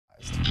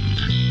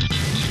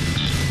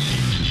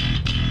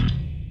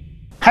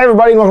Hi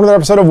everybody, and welcome to another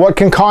episode of What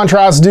Can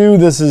Contrast Do?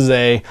 This is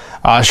a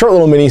short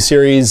little mini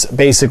series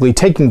basically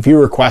taking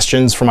viewer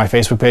questions from my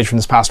Facebook page from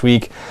this past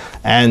week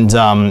and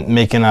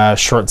making a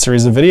short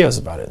series of videos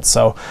about it.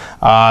 So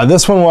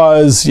this one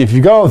was, if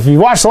you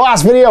watched the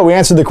last video, we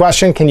answered the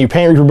question, can you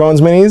paint Reaper Bones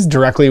minis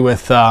directly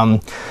with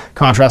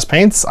contrast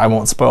paints? I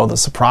won't spoil the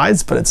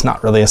surprise, but it's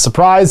not really a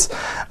surprise.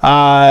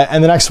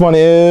 And the next one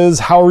is,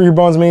 how are Reaper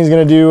Bones minis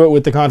going to do it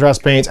with the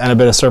contrast paint and a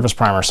bit of surface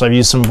primer? So I've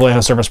used some Vallejo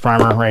Surface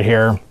Primer right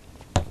here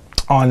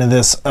onto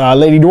this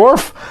Lady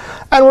Dwarf,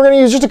 and we're going to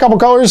use just a couple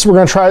colors. We're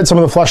going to try out some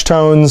of the flesh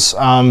tones,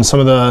 some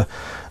of the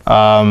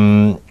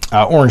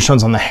orange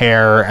tones on the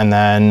hair, and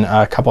then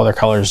a couple other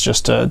colors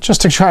just to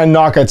try and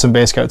knock out some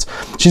base coats.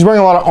 She's wearing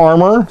a lot of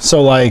armor,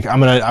 so like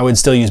I would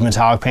still use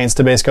metallic paints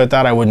to base coat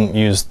that. I wouldn't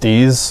use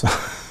these.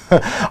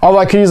 Although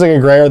I could use like a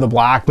gray or the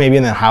black maybe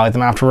and then highlight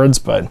them afterwards,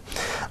 but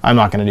I'm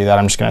not going to do that.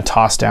 I'm just going to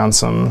toss down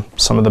some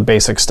of the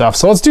basic stuff.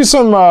 So let's do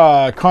some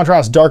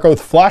contrast dark oath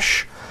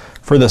flesh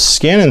for the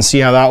skin and see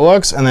how that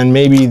looks, and then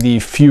maybe the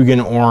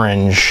Fugan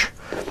orange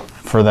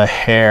for the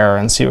hair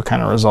and see what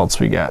kind of results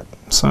we get.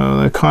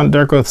 So the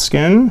dark oath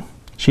skin,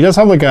 she does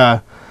have like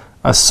a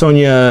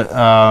Sonia,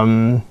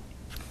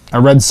 a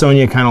red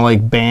Sonia kind of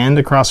like band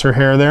across her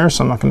hair there,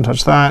 so I'm not going to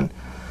touch that.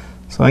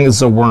 So I think this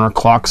is a Werner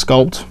clock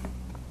sculpt.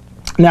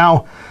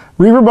 Now,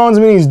 Reaper Bones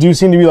minis do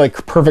seem to be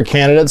like perfect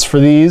candidates for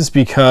these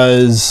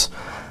because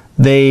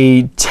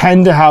they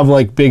tend to have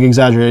like big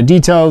exaggerated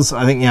details.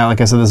 I think, yeah,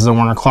 like I said, this is a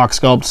Werner clock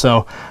sculpt,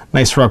 so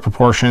nice rough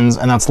proportions,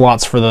 and that's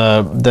lots for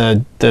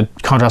the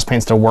contrast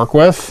paints to work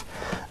with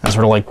and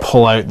sort of like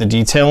pull out the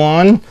detail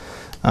on.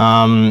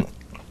 I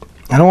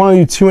don't want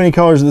to do too many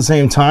colors at the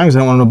same time because I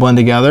don't want them to blend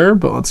together,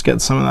 but let's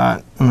get some of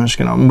that. I'm just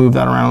gonna move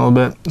that around a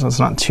little bit so it's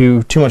not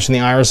too much in the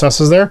iris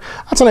recesses there.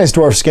 That's a nice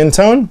dwarf skin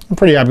tone. I'm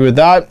pretty happy with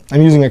that.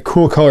 I'm using a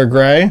cool color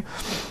gray,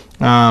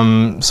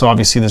 so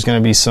obviously there's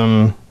gonna be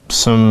some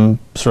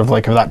sort of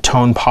like that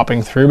tone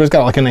popping through, but it's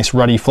got like a nice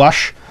ruddy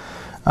flush.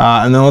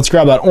 And then let's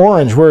grab that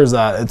orange. Where is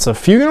that? It's a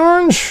Fugan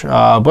orange,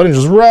 Blood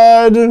Angel's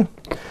red,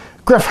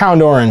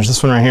 Griffhound orange,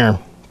 this one right here.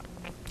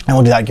 And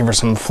we'll do that, give her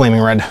some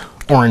flaming red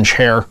orange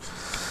hair.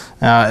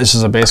 This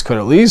is a base coat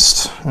at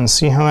least, and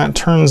see how that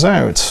turns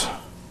out.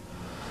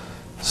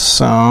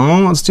 So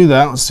let's do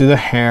that. Let's do the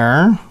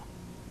hair.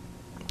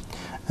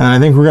 And I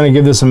think we're gonna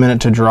give this a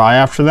minute to dry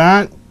after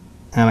that.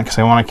 And because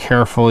I want to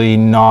carefully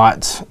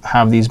not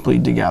have these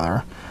bleed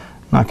together,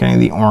 not getting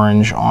the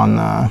orange on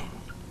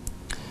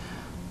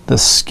the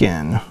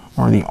skin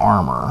or the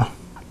armor.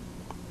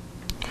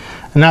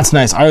 And that's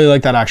nice. I really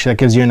like that actually. That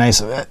gives you a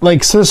nice,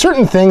 like, so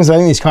certain things I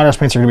think these contrast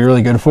paints are going to be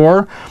really good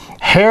for.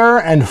 Hair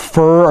and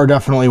fur are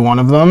definitely one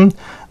of them.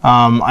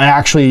 I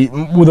actually,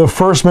 with the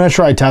first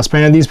miniature I test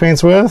painted these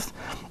paints with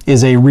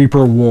is a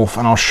Reaper Wolf,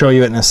 and I'll show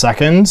you it in a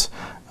second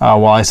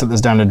while I set this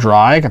down to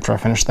dry after I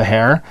finish the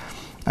hair.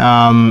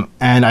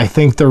 And I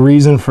think the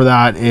reason for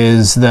that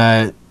is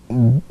that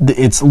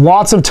it's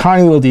lots of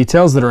tiny little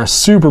details that are a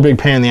super big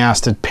pain in the ass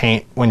to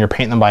paint when you're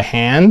painting them by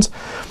hand.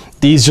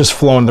 These just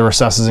flow into the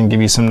recesses and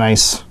give you some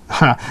nice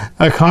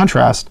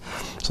contrast.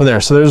 So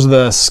there's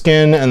the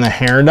skin and the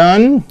hair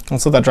done.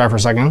 Let's let that dry for a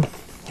second.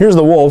 Here's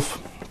the wolf.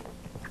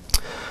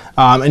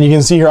 And you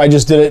can see here, I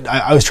just did it,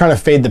 I was trying to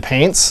fade the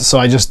paints, so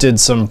I just did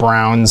some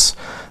browns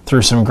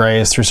through some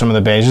grays, through some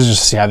of the beiges,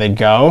 just to see how they'd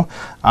go.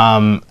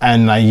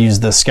 And I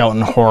used the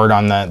skeleton horde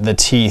on the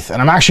teeth.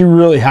 And I'm actually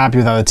really happy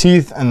with how the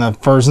teeth and the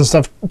furs and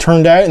stuff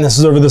turned out, and this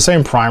is over the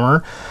same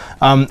primer.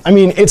 I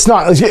mean, it's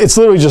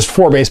literally just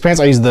 4 base paints.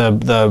 I used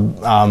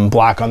the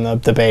black on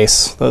the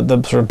base, the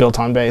sort of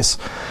built-on base.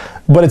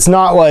 But it's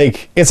not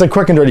like, it's a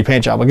quick and dirty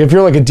paint job. Like if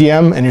you're like a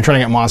DM and you're trying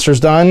to get monsters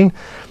done,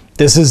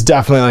 this is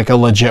definitely like a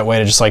legit way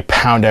to just like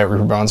pound out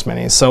Reaper Bones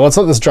minis. So let's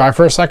let this dry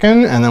for a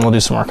second and then we'll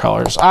do some more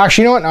colors.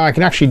 Actually, you know what? Now I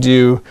can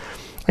do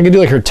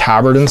like her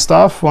tabard and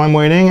stuff while I'm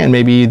waiting, and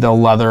maybe the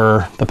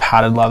leather, the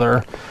padded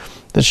leather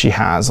that she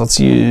has. Let's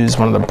use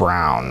one of the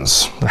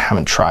browns that I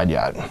haven't tried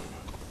yet.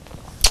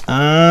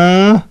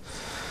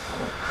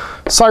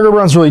 Cyber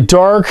brown's really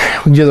dark.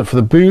 We can use it for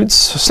the boots.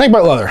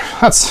 Snakebite leather.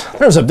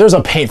 There's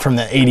a paint from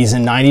the 80s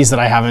and 90s that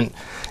I haven't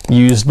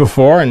used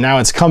before, and now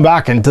it's come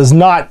back, and it is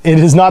not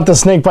the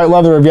snakebite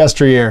leather of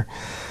yesteryear.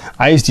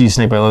 I used to use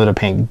snakebite leather to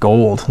paint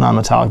gold,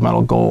 non-metallic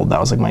metal gold. That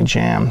was like my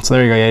jam. So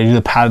there you go. Yeah, you do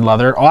the padded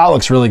leather. Oh, that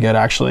looks really good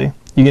actually.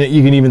 You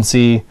can even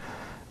see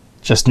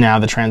just now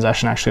the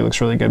transition actually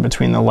looks really good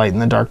between the light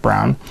and the dark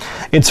brown.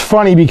 It's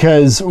funny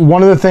because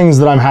one of the things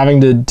that I'm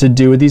having to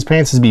do with these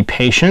paints is be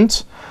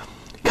patient,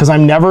 because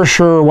I'm never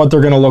sure what they're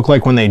going to look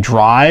like when they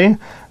dry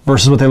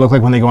versus what they look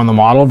like when they go on the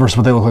model versus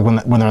what they look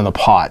like when they're in the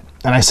pot.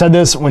 And I said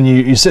this when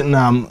you sit in,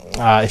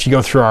 if you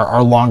go through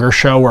our longer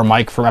show where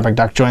Mike from Epic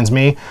Duck joins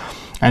me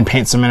and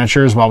paints some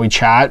miniatures while we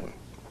chat,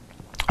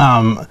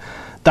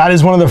 that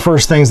is one of the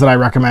first things that I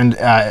recommend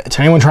to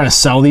anyone trying to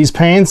sell these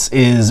paints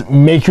is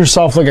make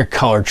yourself like a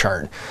color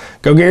chart.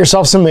 Go get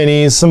yourself some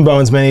minis, some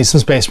Bones minis,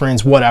 some Space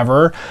Marines,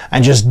 whatever,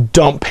 and just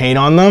dump paint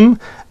on them.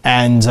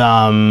 And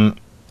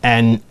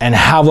and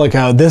have like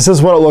a, this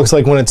is what it looks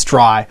like when it's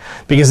dry,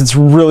 because it's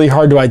really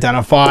hard to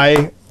identify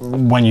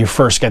when you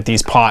first get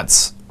these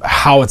pots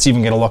how it's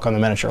even going to look on the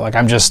miniature. Like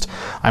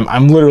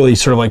I'm literally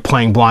sort of like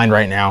playing blind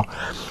right now,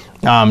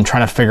 trying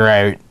to figure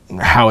out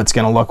how it's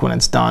going to look when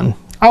it's done.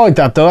 I like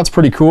that though, that's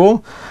pretty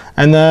cool.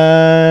 And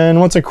then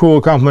what's a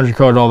cool complementary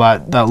color to all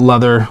that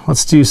leather?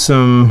 Let's do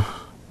some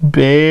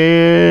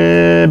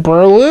blue.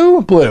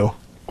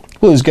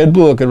 Blue's good.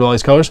 Blue look good with all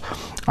these colors.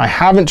 I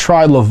haven't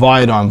tried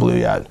Leviathan blue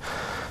yet,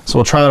 so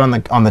we'll try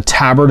that on the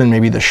tabard and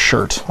maybe the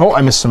shirt. Oh,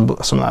 I missed some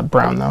of that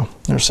brown though.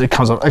 It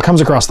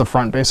comes across the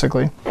front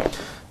basically.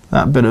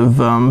 That bit of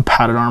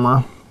padded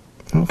armor.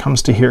 And it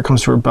comes to here. It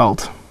comes to her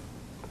belt.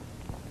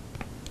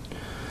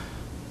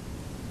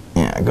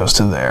 Yeah, it goes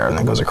to there and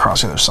then goes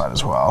across the other side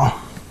as well.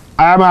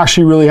 I'm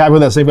actually really happy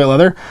with that snakebite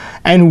leather,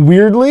 and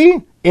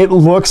weirdly, it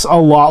looks a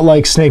lot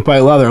like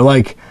snakebite leather.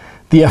 Like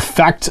the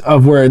effect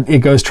of where it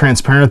goes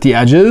transparent at the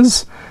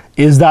edges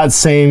is that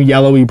same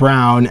yellowy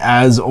brown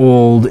as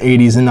old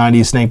 80s and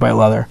 90s snakebite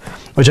leather,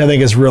 which I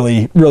think is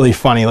really, really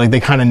funny. Like they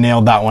kind of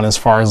nailed that one as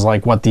far as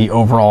like what the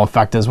overall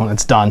effect is when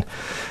it's done.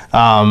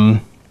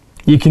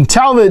 You can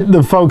tell that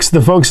the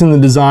folks in the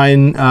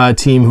design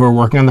team who are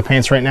working on the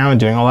paints right now and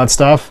doing all that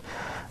stuff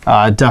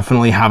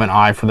definitely have an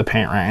eye for the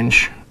paint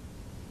range.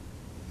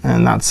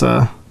 And that's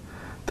a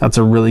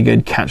really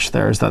good catch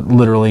there, is that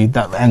literally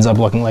that ends up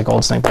looking like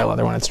old snakebite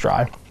leather when it's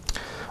dry.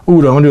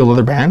 Ooh, do I want to do a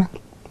leather band?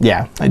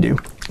 Yeah, I do.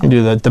 I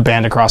do the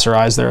band across her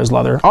eyes there as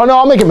leather. Oh no,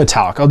 I'll make it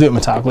metallic. I'll do it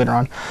metallic later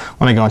on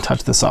when I go and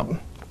touch this up.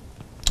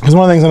 Because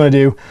one of the things I'm going to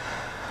do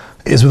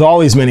is with all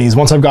these minis,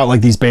 once I've got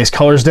like these base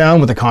colors down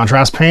with the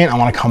contrast paint, I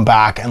want to come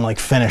back and like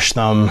finish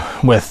them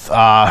with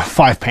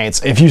 5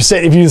 paints. If you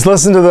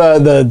listen to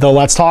the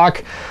Let's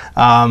Talk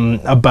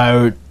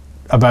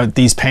about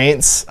these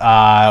paints,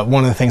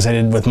 one of the things I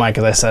did with Mike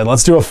is I said,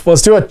 let's do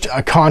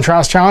a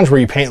contrast challenge where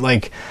you paint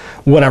like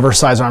whatever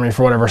size army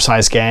for whatever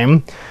size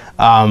game.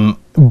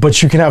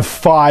 But you can have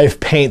 5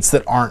 paints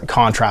that aren't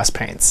contrast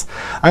paints.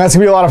 And that's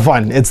gonna be a lot of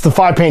fun. It's the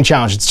 5 paint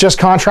challenge. It's just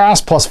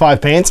contrast plus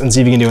 5 paints and see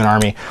if you can do an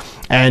army.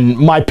 And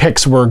my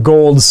picks were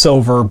gold,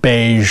 silver,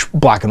 beige,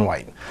 black, and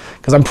white.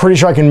 Because I'm pretty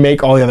sure I can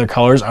make all the other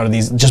colors out of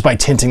these just by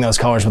tinting those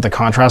colors with the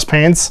contrast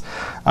paints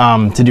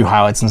to do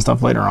highlights and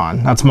stuff later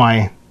on. That's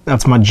my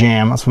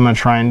jam. That's what I'm gonna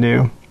try and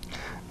do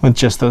with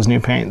just those new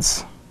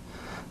paints.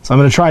 So I'm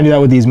gonna try and do that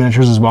with these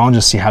miniatures as well and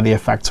just see how the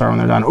effects are when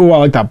they're done. Oh, I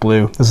like that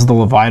blue. This is the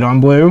Leviathan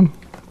blue.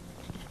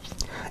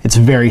 It's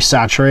very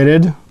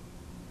saturated.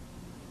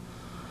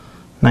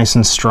 Nice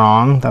and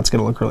strong. That's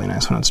gonna look really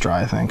nice when it's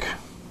dry, I think.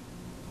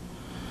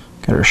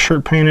 Get her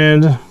shirt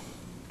painted.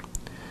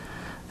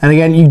 And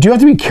again, you do have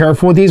to be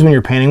careful with these when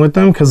you're painting with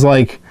them, because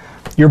like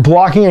you're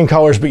blocking in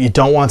colors, but you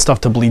don't want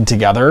stuff to bleed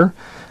together.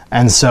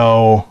 And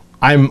so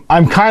I'm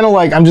just kind of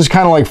like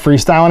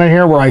freestyling it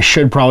here, where I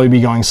should probably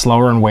be going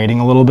slower and waiting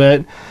a little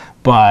bit,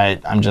 but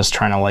I'm just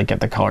trying to like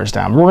get the colors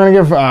down. We're gonna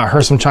give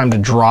her some time to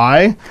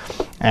dry,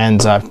 and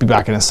be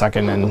back in a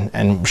second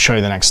and show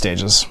you the next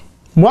stages.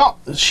 Well,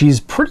 she's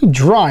pretty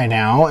dry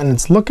now, and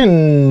it's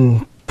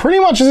looking pretty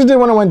much as it did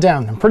when it went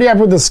down. I'm pretty happy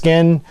with the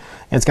skin.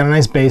 It's got a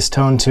nice base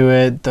tone to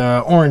it.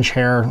 The orange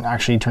hair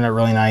actually turned out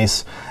really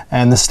nice.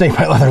 And the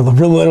snakebite leather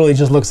literally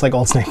just looks like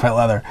old snakebite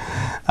leather.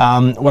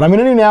 What I'm gonna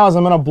do now is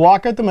I'm gonna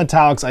block out the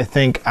metallics, I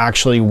think,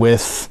 actually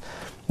with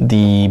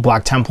the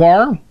Black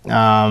Templar,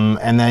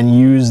 and then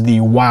use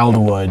the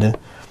Wildwood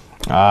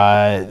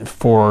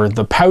for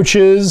the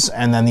pouches,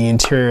 and then the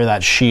interior of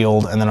that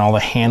shield, and then all the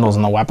handles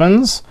and the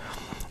weapons.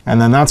 And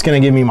then that's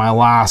gonna give me my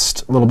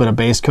last little bit of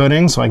base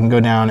coating, so I can go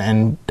down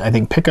and I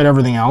think pick out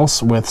everything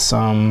else with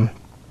some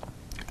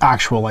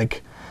actual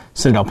like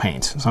Citadel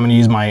paint. So I'm gonna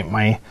use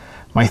my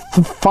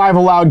 5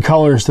 allowed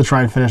colors to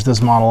try and finish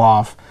this model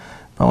off.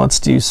 But let's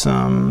do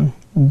some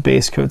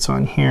base coats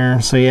on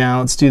here. So yeah,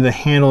 let's do the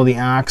handle of the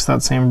axe,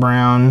 that same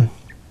brown.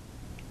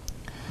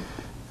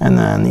 And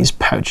then these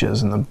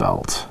pouches and the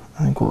belt,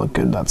 I think will look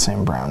good, that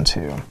same brown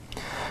too.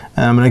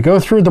 And I'm gonna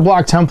go through the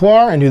Black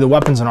Templar and do the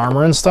weapons and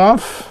armor and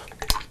stuff,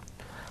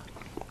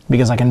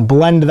 because I can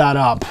blend that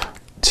up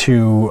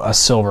to a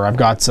silver. I've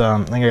got,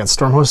 I think I got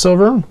Stormhost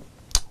silver.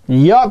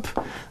 Yup,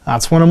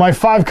 that's one of my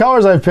 5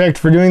 colors I've picked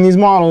for doing these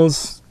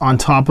models on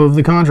top of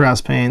the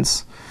contrast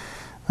paints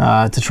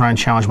to try and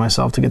challenge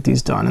myself to get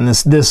these done. And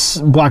this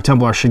Black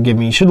Templar should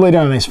lay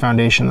down a nice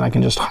foundation that I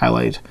can just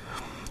highlight.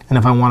 And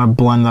if I want to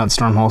blend that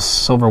Stormhost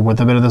silver with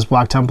a bit of this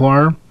Black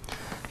Templar,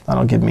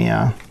 that'll give me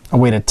a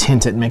way to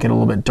tint it and make it a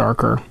little bit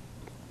darker.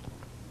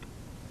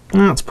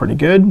 That's pretty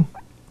good.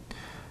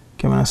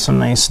 Giving us some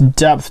nice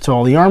depth to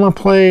all the armor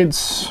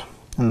plates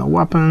and the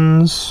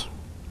weapons.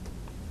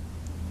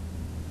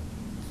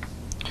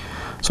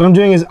 So what I'm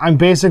doing is I'm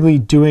basically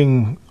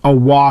doing a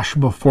wash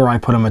before I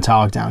put a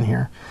metallic down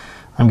here.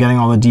 I'm getting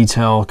all the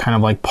detail kind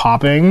of like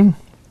popping,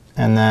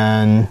 and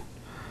then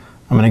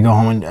I'm gonna go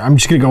home and I'm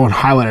just gonna go and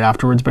highlight it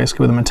afterwards,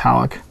 basically with a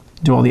metallic,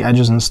 do all the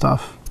edges and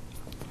stuff.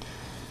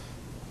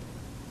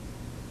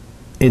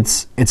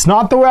 It's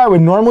not the way I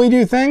would normally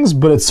do things,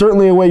 but it's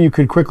certainly a way you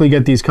could quickly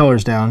get these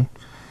colors down.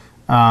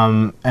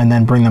 and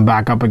then bring them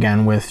back up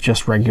again with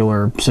just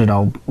regular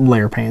Citadel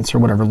layer paints or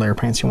whatever layer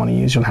paints you want to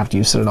use. You don't have to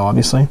use Citadel,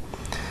 obviously.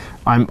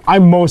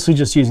 I'm mostly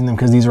just using them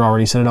because these are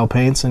already Citadel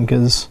paints, and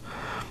because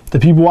the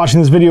people watching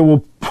this video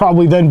will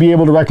probably then be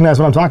able to recognize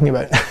what I'm talking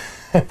about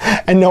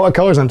and know what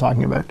colors I'm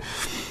talking about.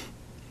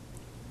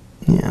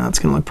 Yeah, that's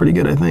gonna look pretty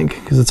good, I think,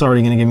 because it's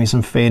already gonna give me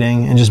some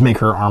fading and just make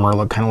her armor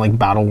look kind of like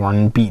battle-worn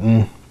and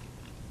beaten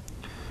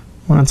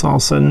when it's all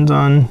said and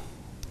done.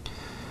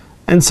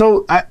 And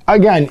so,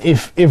 again,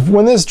 if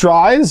when this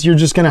dries, you're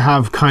just gonna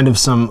have kind of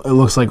some, it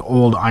looks like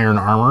old iron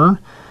armor.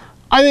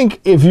 I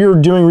think if you're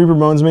doing Reaper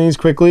Bones minis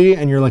quickly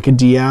and you're like a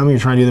DM, you're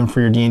trying to do them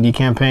for your D&D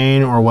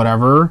campaign or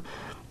whatever,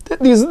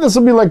 this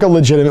will be like a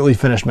legitimately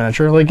finished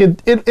miniature. Like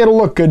it'll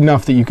look good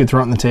enough that you could throw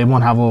it on the table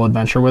and have a little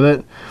adventure with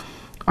it.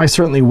 I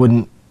certainly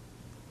wouldn't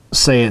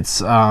say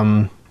it's, you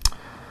know,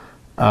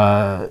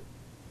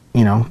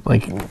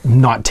 like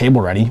not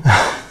table ready.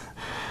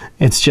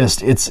 It's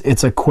just,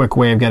 it's a quick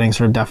way of getting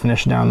sort of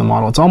definition down in the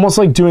model. It's almost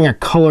like doing a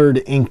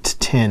colored inked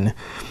tin.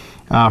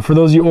 For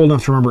those of you old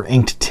enough to remember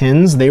inked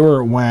tins, they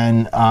were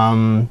when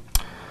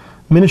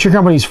miniature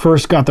companies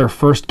first got their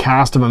first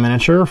cast of a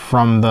miniature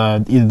from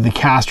either the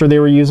caster they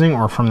were using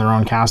or from their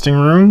own casting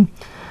room.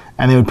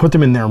 And they would put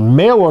them in their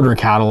mail order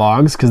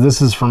catalogs, because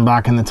this is from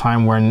back in the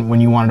time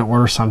when you wanted to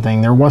order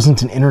something, there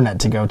wasn't an internet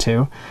to go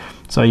to.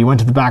 So you went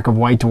to the back of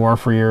White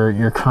Dwarf or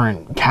your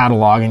current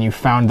catalog and you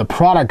found the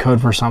product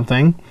code for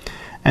something.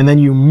 And then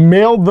you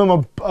mailed them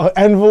an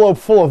envelope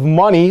full of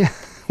money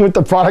with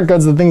the product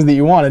codes of the things that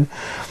you wanted.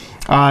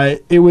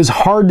 It was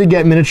hard to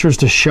get miniatures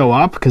to show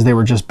up because they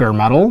were just bare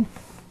metal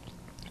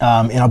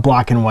in a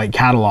black and white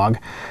catalog.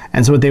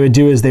 And so what they would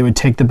do is they would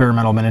take the bare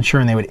metal miniature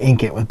and they would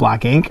ink it with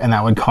black ink, and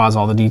that would cause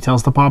all the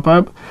details to pop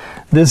up.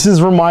 This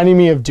is reminding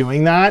me of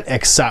doing that,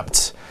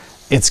 except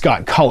it's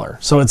got color.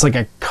 So it's like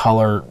a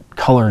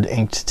colored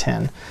inked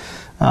tin, which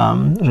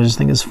I just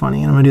think is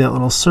funny. And I'm gonna do that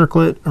little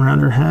circlet around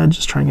her head,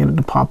 just try and get it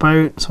to pop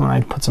out. So when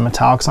I put some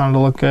metallics on it,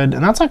 it'll look good.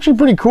 And that's actually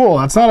pretty cool.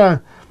 That's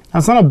not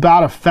a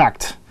bad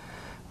effect.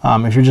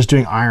 If you're just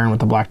doing iron with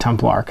the Black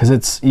Templar,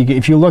 because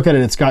if you look at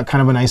it, it's got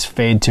kind of a nice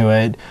fade to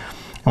it.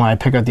 And when I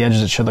pick out the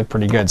edges, it should look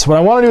pretty good. So what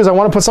I want to do is I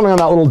want to put something on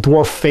that little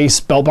dwarf face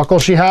belt buckle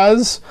she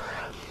has.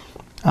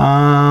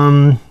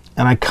 And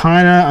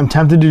I'm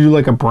tempted to do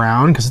like a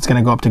brown because it's going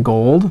to go up to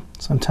gold.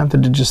 So I'm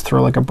tempted to just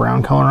throw like a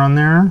brown color on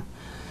there.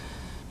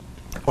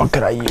 What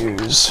could I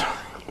use?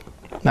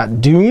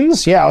 That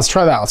Dunes? Yeah, let's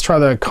try that. Let's try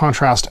the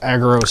Contrast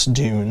Agros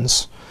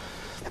Dunes.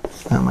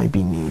 That might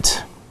be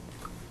neat.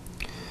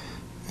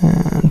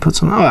 And put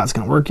some, oh, that's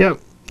gonna work, yep.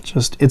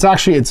 It's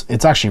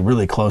actually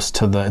really close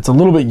to it's a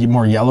little bit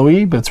more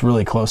yellowy, but it's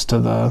really close to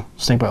the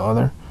snakebite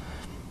leather.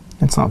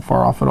 It's not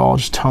far off at all,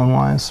 just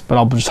tone-wise, but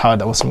I'll just hide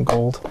that with some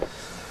gold.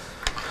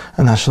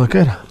 And that should look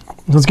good.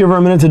 Let's give her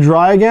a minute to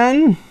dry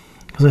again,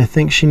 because I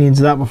think she needs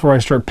that before I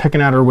start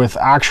picking at her with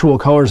actual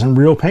colors and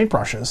real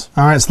paintbrushes.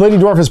 All right, so Lady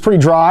Dwarf is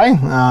pretty dry,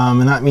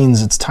 and that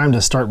means it's time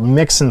to start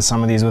mixing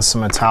some of these with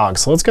some metallics.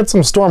 So let's get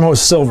some Stormhost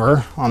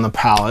Silver on the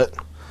palette.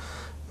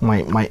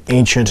 My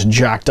ancient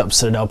jacked up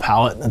Citadel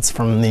palette. That's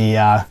from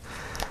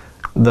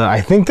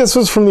I think this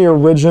was from the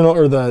original,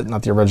 or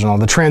not the original,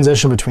 the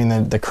transition between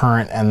the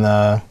current and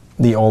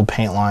the old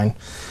paint line.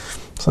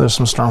 So there's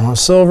some Stormhost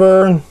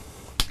Silver.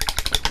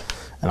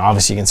 And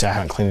obviously you can see I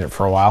haven't cleaned it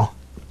for a while.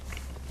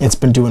 It's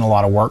been doing a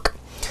lot of work.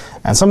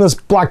 And some of this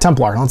Black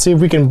Templar. Let's see if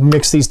we can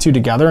mix these two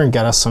together and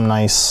get us some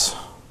nice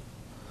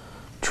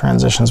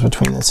transitions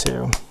between the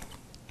two.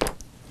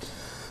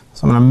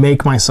 So I'm gonna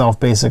make myself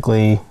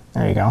basically,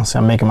 there you go. So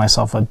I'm making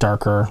myself a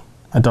darker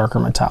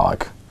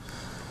metallic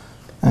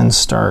and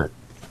start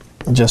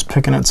just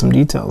picking out some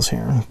details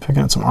here,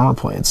 picking out some armor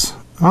plates.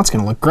 Oh, that's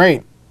gonna look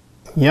great.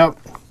 Yep.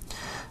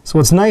 So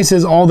what's nice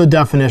is all the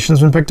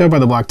definition's been picked out by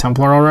the Black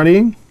Templar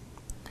already.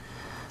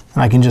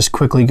 And I can just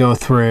quickly go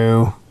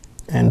through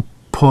and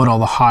pull out all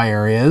the high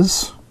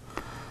areas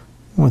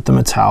with the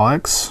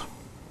metallics.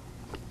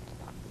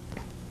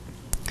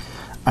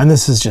 And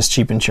this is just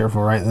cheap and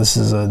cheerful, right? This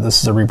is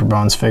a Reaper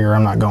Bones figure.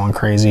 I'm not going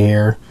crazy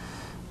here.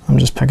 I'm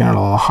just picking out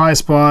all the high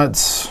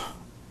spots.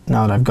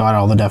 Now that I've got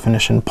all the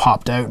definition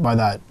popped out by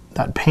that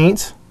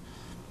paint.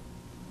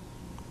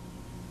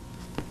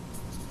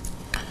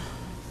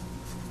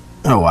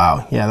 Oh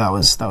wow, yeah, that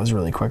was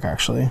really quick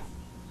actually.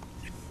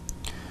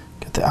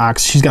 Get the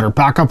axe. She's got her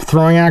backup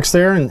throwing axe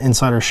there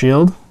inside her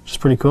shield, which is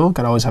pretty cool.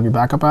 Gotta always have your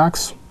backup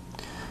axe.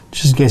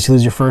 Just in case you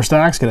lose your first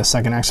axe, get a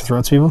second axe to throw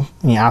at people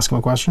and you ask them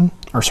a question.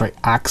 Or sorry,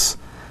 axe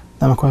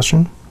them a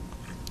question.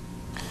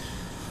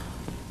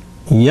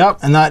 Yep,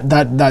 and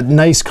that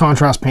nice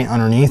contrast paint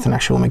underneath, and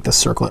actually we'll make the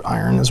circlet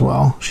iron as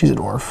well. She's a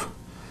dwarf.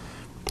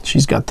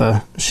 She's got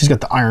the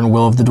iron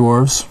will of the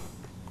dwarves.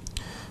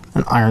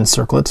 An iron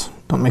circlet.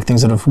 Don't make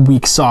things out of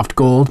weak, soft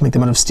gold. Make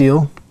them out of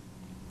steel.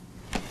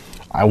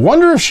 I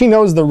wonder if she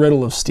knows the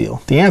riddle of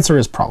steel. The answer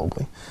is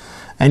probably.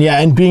 And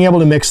yeah, and being able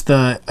to mix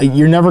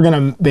you're never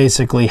gonna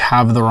basically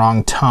have the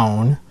wrong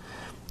tone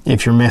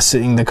if you're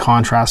mixing the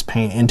contrast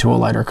paint into a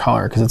lighter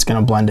color, because it's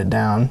gonna blend it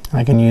down. And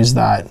I can use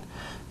that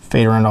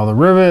fade around all the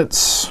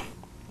rivets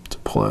to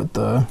pull out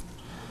the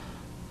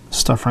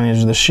stuff around the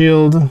edge of the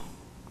shield.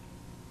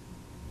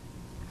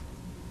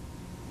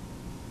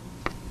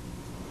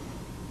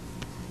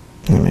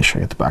 And make sure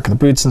I get the back of the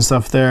boots and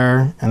stuff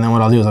there. And then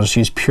what I'll do is I'll just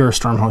use pure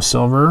Stormhost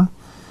Silver.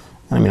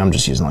 I mean, I'm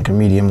just using like a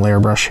medium layer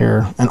brush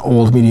here, an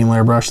old medium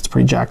layer brush. It's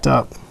pretty jacked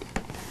up.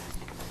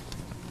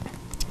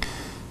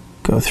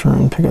 Go through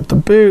and pick up the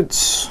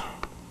boots.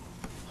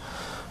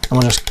 And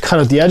we'll just cut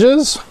out the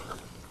edges.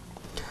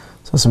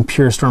 So some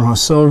pure Stormhost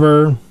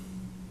Silver.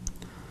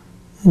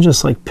 And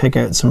just like pick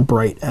out some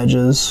bright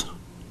edges.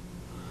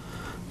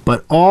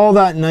 But all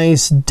that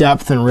nice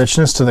depth and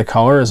richness to the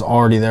color is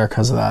already there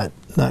because of that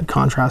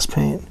contrast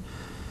paint.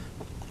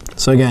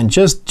 So again,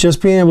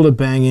 just being able to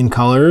bang in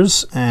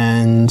colors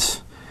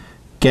and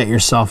get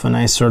yourself a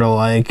nice sort of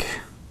like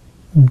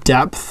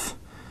depth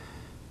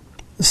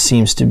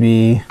seems to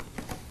be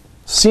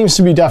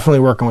definitely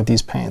working with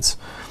these paints.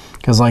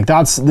 Because like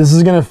this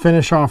is gonna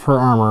finish off her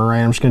armor,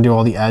 right? I'm just gonna do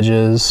all the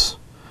edges,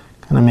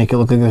 kind of make it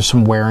look like there's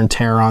some wear and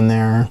tear on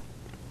there.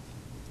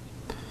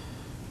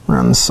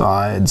 Around the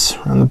sides,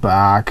 around the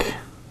back.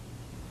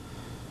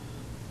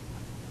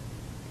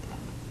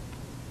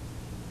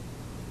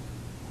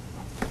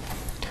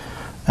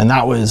 And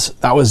that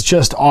was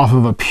just off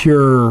of a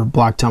pure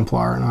Black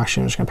Templar. And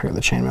actually I'm just gonna pick up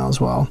the chainmail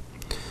as well.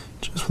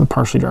 Just with a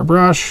partially dry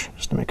brush,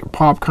 just to make it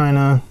pop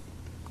kinda.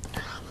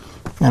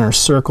 And our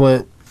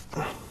circlet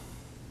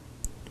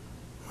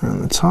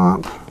around the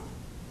top.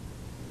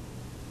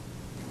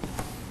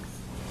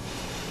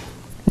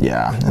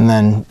 Yeah, and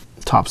then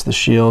tops of the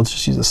shield,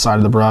 just use the side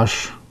of the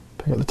brush.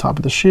 Pick up the top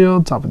of the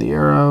shield, top of the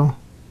arrow.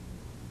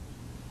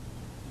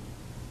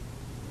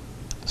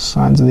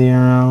 Sides of the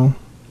arrow.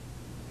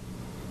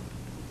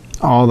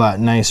 All that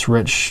nice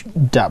rich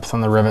depth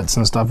on the rivets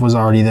and stuff was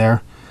already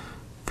there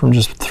from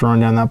just throwing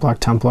down that Black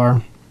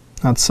Templar.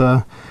 That's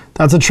a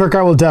trick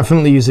I will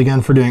definitely use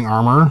again for doing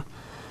armor,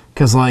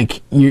 because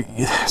like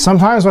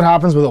sometimes what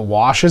happens with it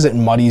washes, it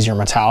muddies your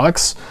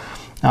metallics,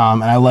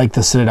 and I like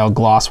the Citadel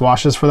gloss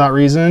washes for that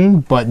reason.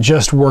 But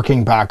just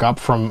working back up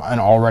from an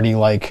already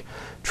like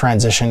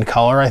transitioned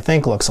color, I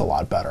think looks a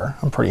lot better.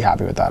 I'm pretty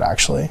happy with that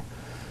actually.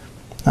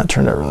 That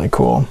turned out really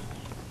cool.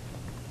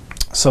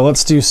 So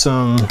let's do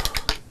some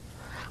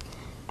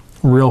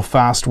real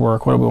fast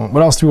work. What do we want?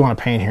 What else do we want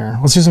to paint here?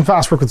 Let's do some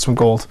fast work with some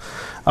gold.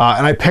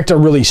 And I picked a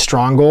really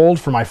strong gold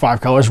for my 5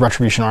 colors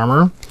Retribution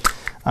armor,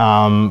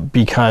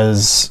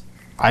 because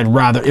I'd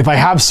rather, if I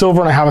have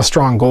silver and I have a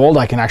strong gold,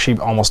 I can actually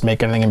almost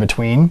make anything in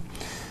between.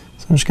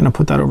 So I'm just going to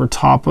put that over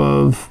top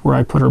of where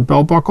I put her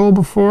belt buckle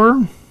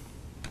before.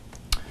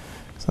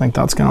 So I think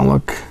that's going to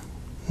look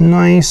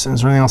nice. And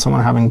is there anything else I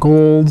want to have in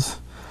gold?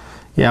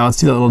 Yeah, let's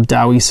do that little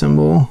Dowie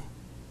symbol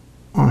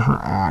on her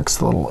axe,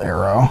 the little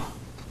arrow.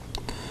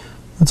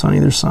 That's on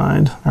either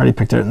side. I already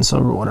picked it in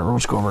silver, but whatever, we'll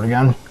just go over it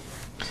again.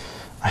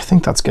 I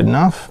think that's good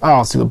enough. Oh,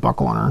 let's do the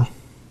buckle on her.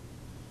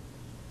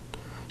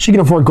 She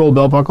can afford gold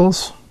belt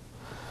buckles.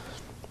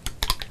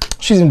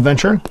 She's an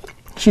adventurer.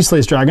 She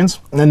slays dragons.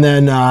 And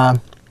then,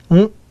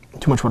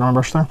 too much wood on my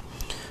brush there.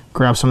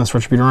 Grab some of this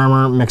Retributor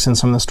armor, mix in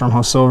some of the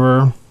Stormhost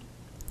Silver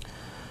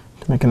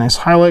to make a nice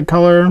highlight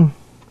color. And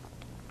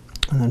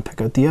then pick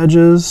out the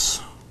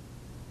edges.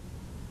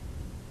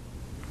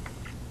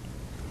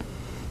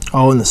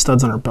 Oh, and the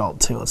studs on her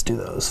belt too. Let's do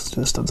those. Let's do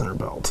the studs on her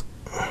belt.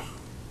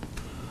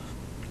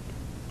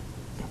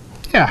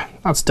 Yeah,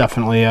 that's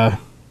definitely a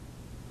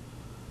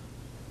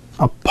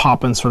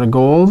poppin' sort of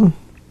gold.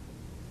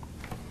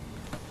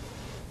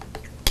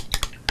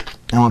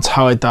 And let's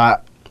highlight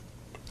that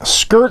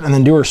skirt and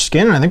then do her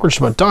skin, and I think we're just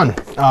about done.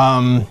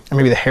 Or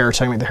maybe the hair,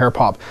 so I can make the hair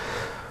pop.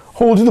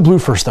 Oh, we'll do the blue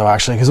first though,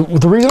 actually, because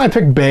the reason I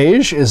picked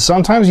beige is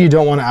sometimes you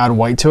don't want to add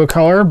white to a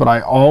color, but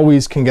I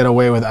always can get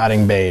away with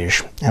adding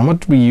beige. And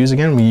what did we use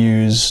again? We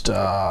used,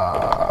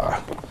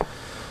 not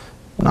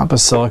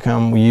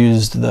Basilicum, we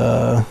used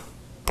the,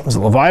 was it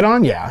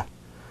Leviathan? Yeah.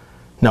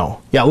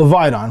 No, yeah,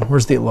 Leviathan.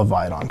 Where's the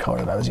Leviathan color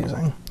that I was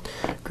using?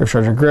 Griff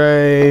Charger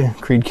Gray,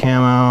 Creed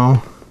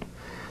Camo.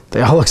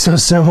 They all look so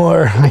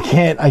similar.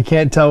 I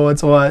can't tell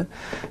what's what.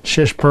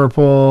 Shish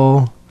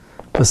Purple,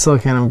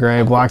 Basilicum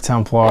Gray, Black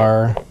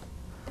Templar.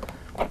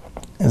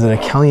 Is it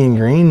a Kellyan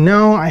green?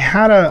 No, I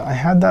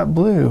had that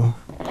blue.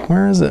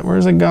 Where is it?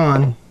 Where's it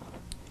gone?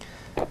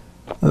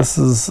 This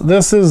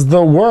is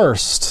the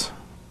worst.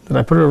 Did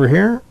I put it over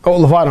here? Oh,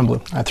 Leviathan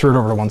blue. I threw it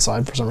over to one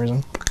side for some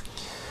reason.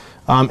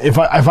 If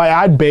I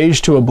add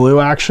beige to a blue,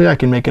 actually, I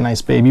can make a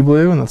nice baby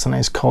blue, and that's a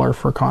nice color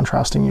for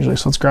contrasting usually.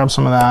 So let's grab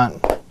some of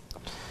that,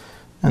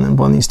 and then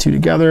blend these two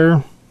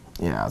together.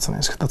 Yeah, that's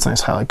a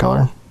nice highlight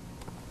color.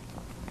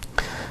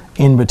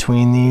 In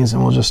between these,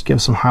 and we'll just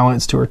give some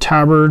highlights to her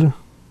tabard.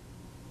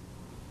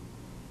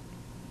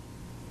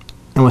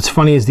 And what's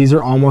funny is these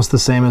are almost the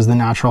same as the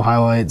natural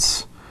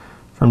highlights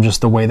from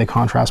just the way the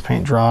contrast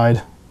paint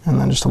dried. And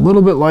then just a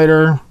little bit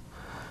lighter,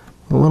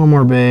 a little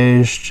more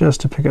beige,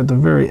 just to pick out the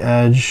very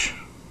edge.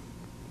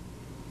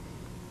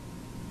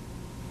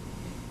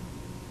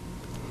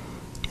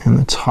 And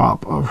the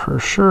top of her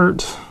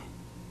shirt.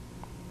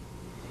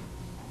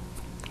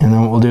 And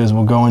then what we'll do is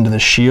we'll go into the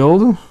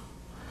shield,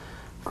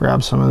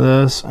 grab some of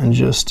this and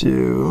just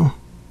do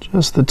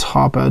just the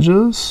top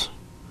edges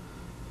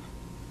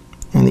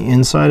and the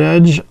inside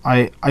edge.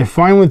 I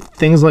find with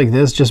things like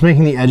this, just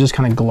making the edges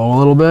kind of glow a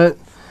little bit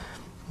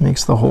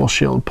makes the whole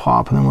shield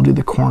pop. And then we'll do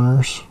the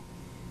corners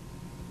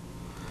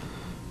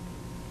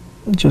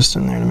just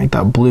in there to make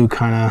that blue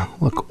kind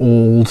of look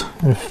old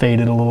and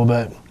faded a little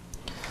bit.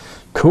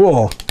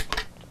 Cool.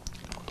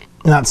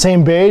 And that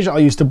same beige I'll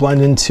use to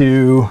blend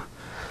into,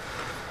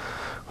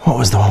 what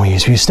was the one we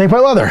used? We used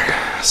Snakebite Leather.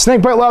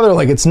 Snakebite Leather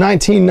like it's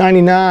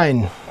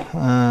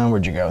 1999.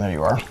 Where'd you go? There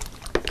you are.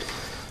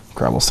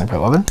 Grab a little Snakebite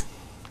Leather.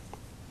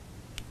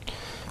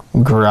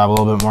 Grab a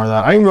little bit more of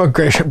that. I don't even know what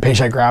gray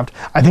beige I grabbed.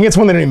 I think it's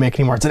one they don't even make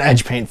anymore. It's an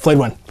edge paint, flayed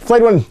one.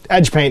 Flayed one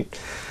edge paint.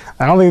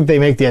 I don't think they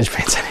make the edge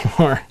paints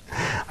anymore.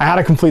 I had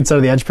a complete set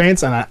of the edge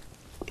paints, and I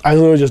was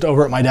literally just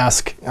over at my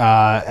desk,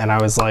 and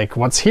I was like,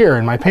 what's here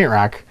in my paint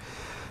rack?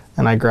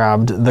 And I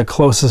grabbed the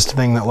closest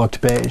thing that looked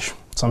beige.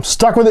 So I'm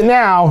stuck with it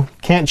now.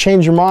 Can't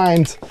change your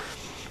mind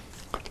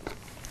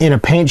in a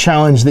paint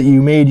challenge that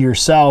you made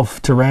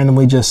yourself to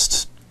randomly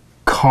just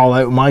call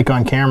out Mike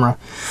on camera.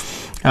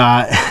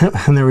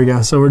 And there we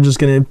go. So we're just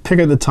gonna pick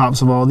at the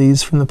tops of all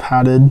these from the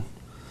padded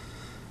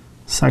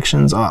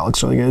sections. Oh, that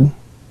looks really good.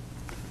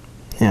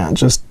 Yeah,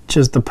 just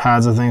the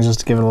pads of things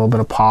just to give it a little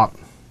bit of pop.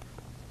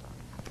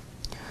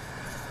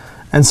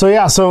 And so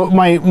yeah, so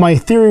my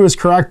theory was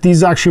correct.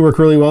 These actually work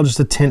really well just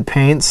to tint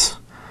paints.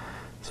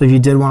 So if you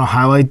did want to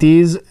highlight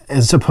these,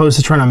 as opposed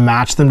to trying to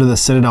match them to the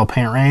Citadel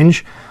paint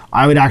range,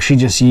 I would actually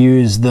just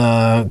use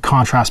the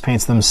contrast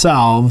paints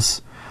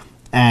themselves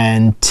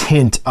and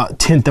tint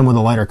them with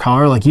a lighter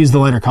color. Like use the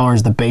lighter color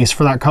as the base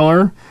for that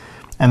color,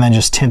 and then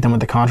just tint them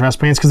with the contrast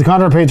paints. Because the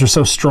contrast paints are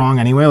so strong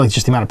anyway, like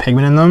just the amount of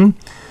pigment in them,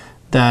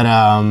 that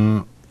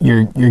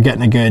you're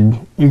getting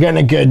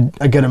a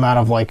good amount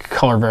of like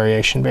color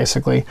variation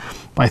basically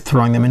by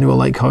throwing them into a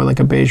light color like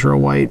a beige or a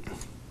white.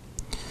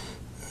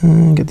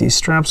 And get these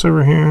straps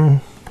over here.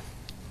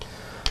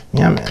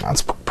 Yeah, man,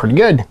 that's pretty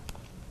good.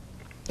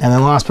 And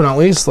then last but not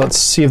least, let's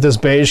see if this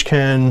beige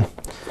can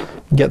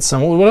get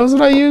some, what was it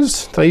I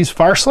used? Did I use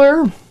Fire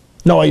Slayer?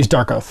 No, I used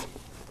Dark Oath.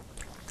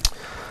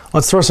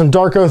 Let's throw some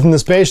Dark Oath and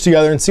this beige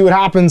together and see what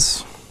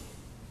happens.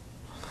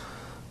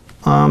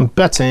 I'm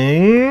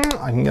betting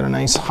I can get a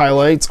nice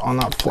highlight on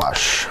that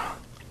flesh.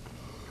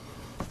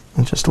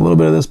 And just a little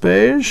bit of this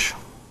beige.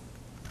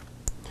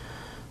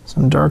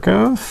 Some Dark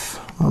Oath.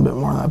 A little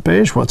bit more of that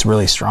beige. Well, it's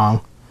really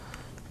strong.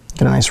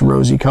 Get a nice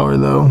rosy color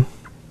though.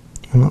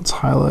 And let's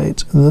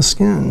highlight the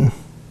skin.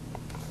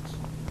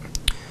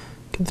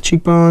 Get the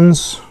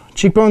cheekbones.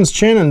 Cheekbones,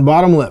 chin, and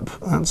bottom lip.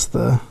 That's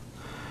the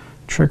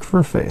trick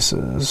for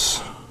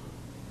faces.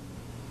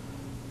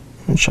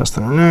 And chest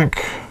and her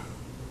neck.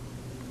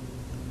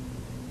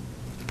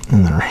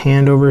 And then her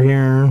hand over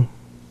here.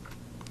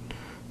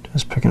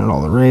 Just picking at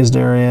all the raised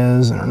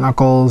areas, and her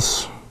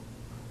knuckles,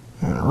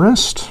 and her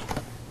wrist.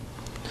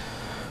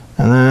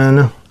 And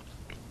then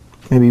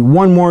maybe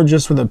one more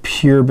just with a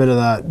pure bit of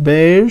that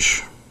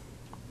beige.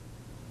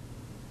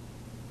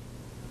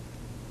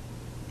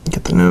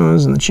 Get the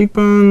nose and the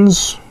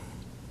cheekbones.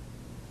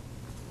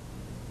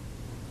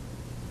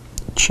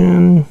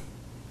 Chin.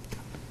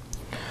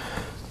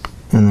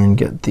 And then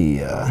get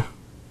the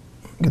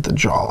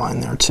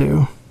jawline there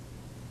too.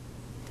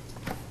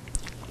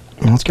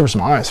 And let's give her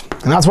some eyes.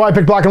 And that's why I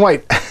picked black and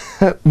white.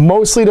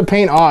 Mostly to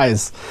paint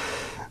eyes.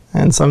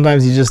 And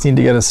sometimes you just need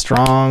to get a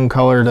strong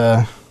color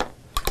to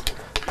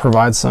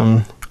provide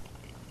some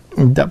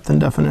depth and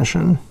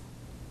definition.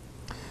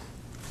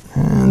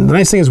 And the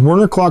nice thing is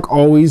Werner Clock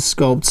always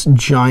sculpts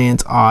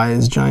giant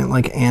eyes, giant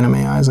like anime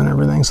eyes and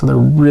everything. So they're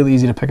really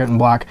easy to pick out in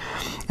black.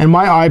 And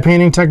my eye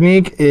painting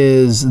technique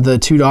is the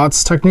 2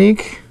 dots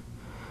technique.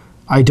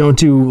 I don't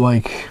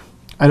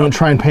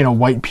try and paint a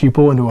white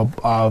pupil into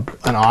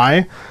an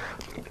eye.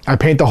 I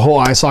paint the whole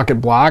eye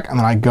socket black, and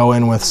then I go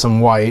in with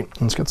some white.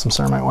 Let's get some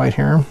ceramite white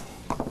here.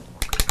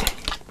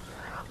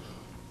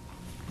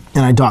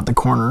 And I dot the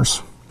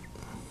corners.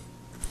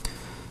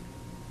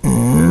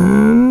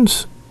 And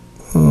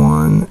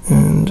 1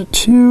 and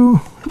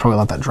 2. Probably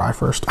let that dry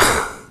first.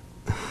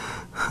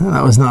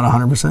 That was not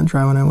 100%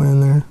 dry when I went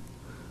in there.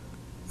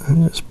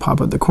 And just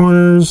pop out the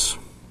corners.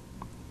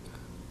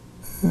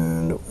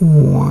 And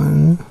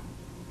 1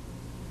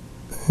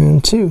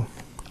 and 2.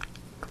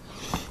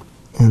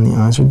 And the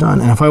eyes are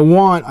done. And if I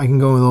want, I can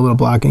go with a little bit of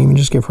black and even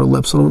just give her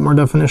lips a little bit more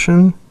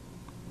definition.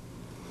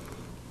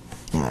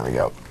 And there we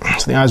go.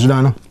 So the eyes are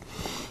done.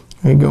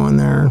 I can go in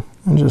there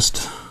and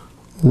just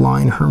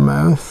line her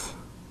mouth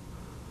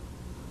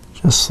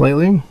just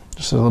slightly,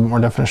 just a little bit more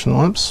definition in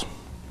the lips.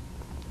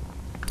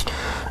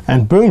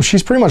 And boom,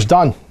 she's pretty much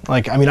done.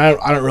 Like, I mean, I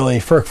don't really,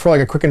 for like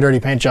a quick and dirty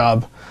paint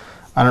job,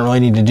 I don't really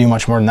need to do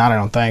much more than that, I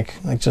don't think.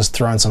 Like, just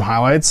throw in some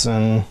highlights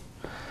and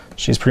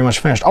she's pretty much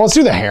finished. Oh, let's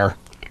do the hair.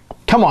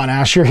 Come on,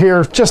 Ash, you're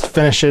here. Just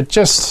finish it.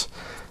 Just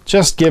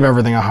give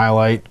everything a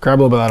highlight. Grab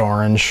a little bit of that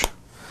orange.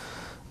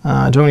 Do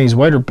I want to use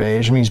white or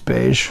beige? I'm going to use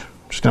beige.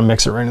 I'm just going to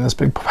mix it right in this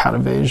big pat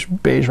of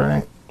beige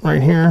right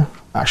here.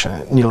 Actually, I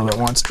need a little bit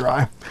more. It's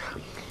dry.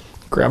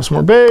 Grab some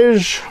more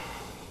beige.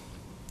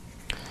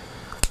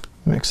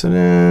 Mix it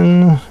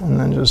in, and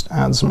then just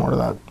add some more to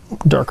that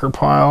darker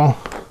pile.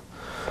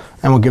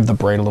 And we'll give the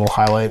braid a little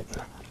highlight.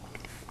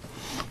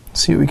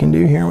 See what we can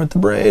do here with the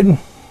braid.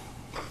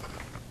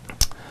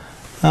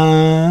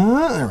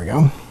 There we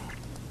go.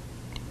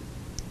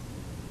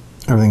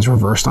 Everything's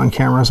reversed on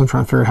camera, so I'm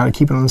trying to figure out how to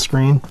keep it on the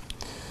screen.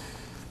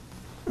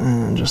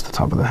 And just the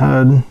top of the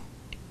head.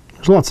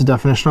 There's lots of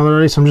definition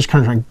already, so I'm just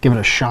kind of trying to give it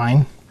a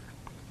shine.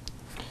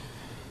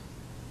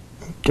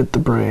 Get the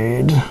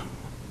braid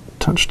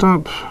touched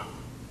up.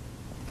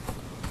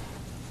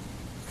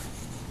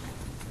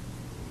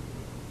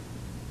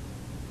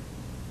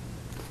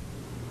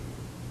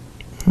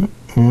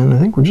 And I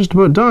think we're just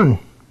about done.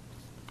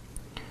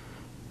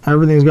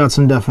 Everything's got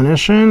some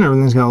definition,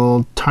 everything's got a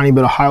little tiny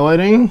bit of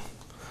highlighting.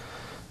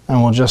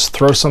 And we'll just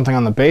throw something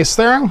on the base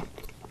there.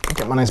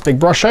 Get my nice big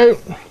brush out.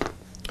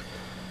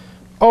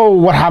 Oh,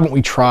 what haven't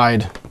we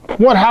tried?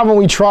 What haven't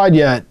we tried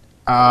yet?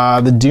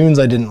 The dunes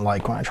I didn't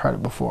like when I tried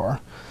it before.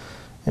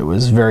 It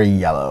was very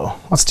yellow.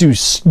 Let's do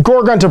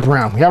Gorgunta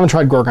Brown. We haven't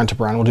tried Gorgunta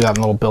Brown. We'll do that in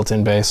a little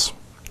built-in base.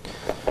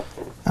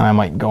 And I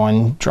might go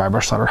and dry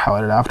brush that or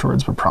highlight it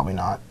afterwards, but probably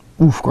not.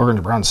 Oof,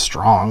 Gorgunta Brown's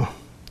strong.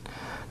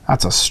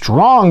 That's a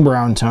strong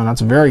brown tone.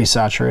 That's very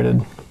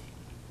saturated.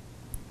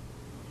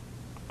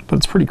 But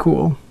it's pretty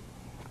cool.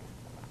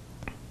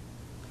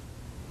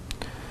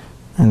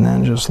 And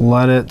then just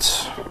let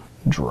it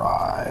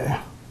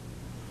dry.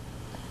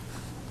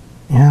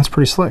 Yeah, it's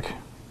pretty slick.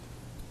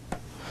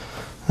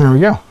 There we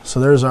go. So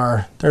there's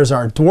our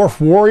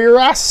Dwarf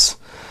Warrior-S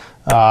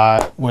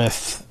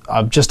with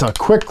just a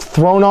quick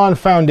thrown-on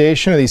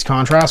foundation of these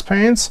contrast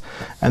paints,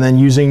 and then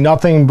using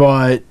nothing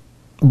but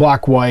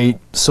black, white,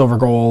 silver,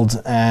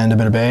 gold, and a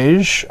bit of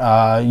beige,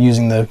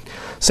 using the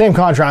same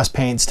contrast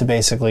paints to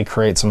basically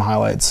create some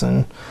highlights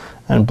and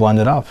blend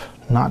it up.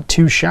 Not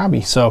too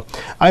shabby. So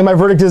my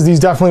verdict is these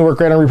definitely work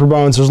great on Reaper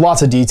Bones. There's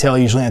lots of detail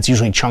usually, and it's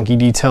usually chunky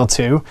detail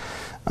too.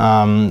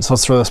 So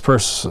let's throw this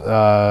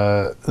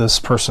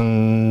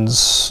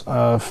person's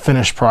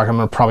finished product. I'm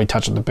going to probably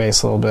touch at the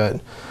base a little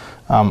bit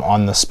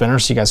on the spinner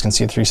so you guys can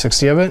see a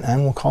 360 of it,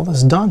 and we'll call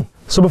this done.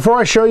 So before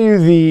I show you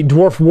the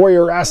Dwarf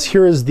Warrior-S,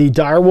 here is the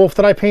Direwolf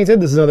that I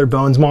painted. This is another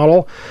Bones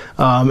model,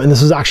 and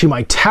this is actually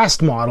my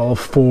test model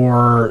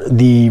for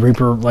the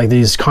Reaper, like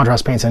these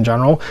contrast paints in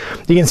general.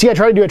 You can see I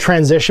tried to do a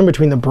transition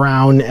between the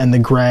brown and the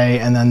gray,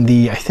 and then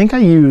I think I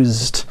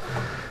used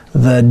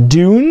the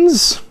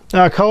Dunes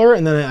color,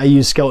 and then I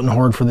used Skeleton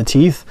Horde for the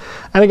teeth.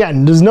 And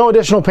again, there's no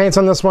additional paints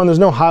on this one. There's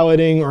no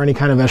highlighting or any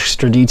kind of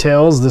extra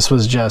details. This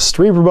was just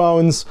Reaper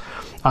Bones,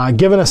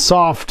 given a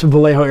soft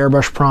Vallejo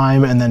airbrush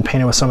prime, and then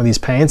painted with some of these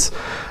paints.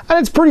 And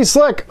it's pretty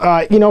slick.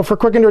 You know, for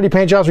quick and dirty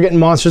paint jobs, we're getting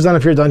monsters done.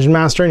 If you're a dungeon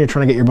master and you're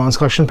trying to get your Bones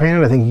collection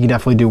painted, I think you can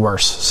definitely do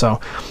worse. So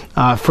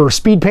for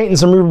speed painting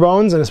some Reaper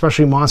Bones, and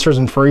especially monsters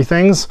and furry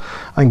things,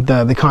 I think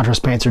the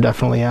contrast paints are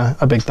definitely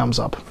a big thumbs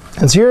up.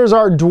 And so here's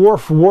our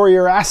Dwarf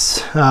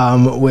Warrior-S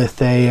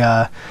with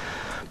a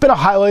bit of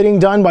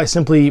highlighting done by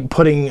simply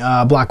putting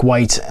black,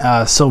 white,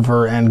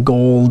 silver, and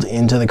gold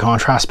into the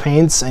contrast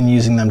paints and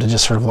using them to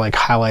just sort of like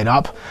highlight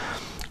up.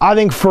 I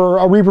think for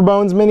a Reaper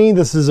Bones mini,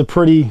 this is a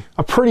pretty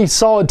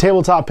solid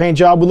tabletop paint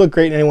job. Would look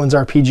great in anyone's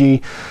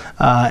RPG,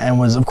 and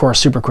was of course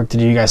super quick to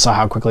do. You guys saw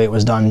how quickly it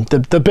was done.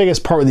 The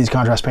biggest part with these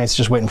contrast paints is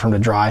just waiting for them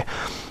to dry,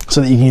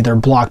 so that you can either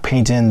block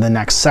paint in the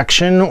next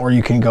section, or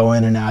you can go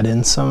in and add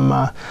in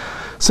some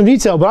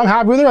detail. But I'm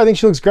happy with her. I think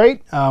she looks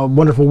great.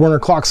 Wonderful Werner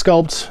clock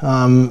sculpt,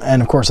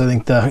 and of course I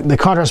think the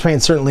contrast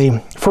paints, certainly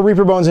for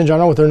Reaper Bones in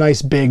general, with their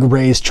nice big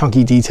raised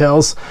chunky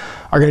details,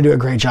 are going to do a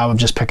great job of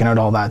just picking out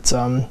all that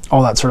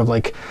sort of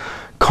like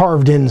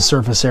carved in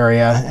surface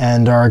area,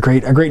 and are a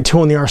great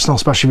tool in the arsenal,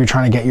 especially if you're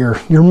trying to get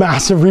your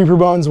massive Reaper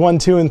Bones 1,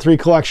 2, and 3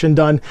 collection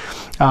done,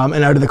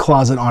 and out of the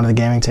closet onto the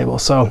gaming table.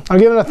 So I'm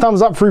giving it a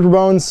thumbs up for Reaper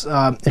Bones.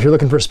 If you're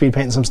looking for speed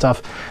painting some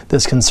stuff,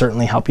 this can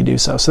certainly help you do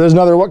so. So there's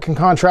another What Can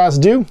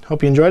Contrast Do?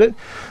 Hope you enjoyed it,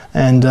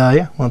 and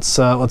yeah,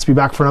 let's be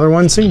back for another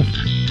one soon.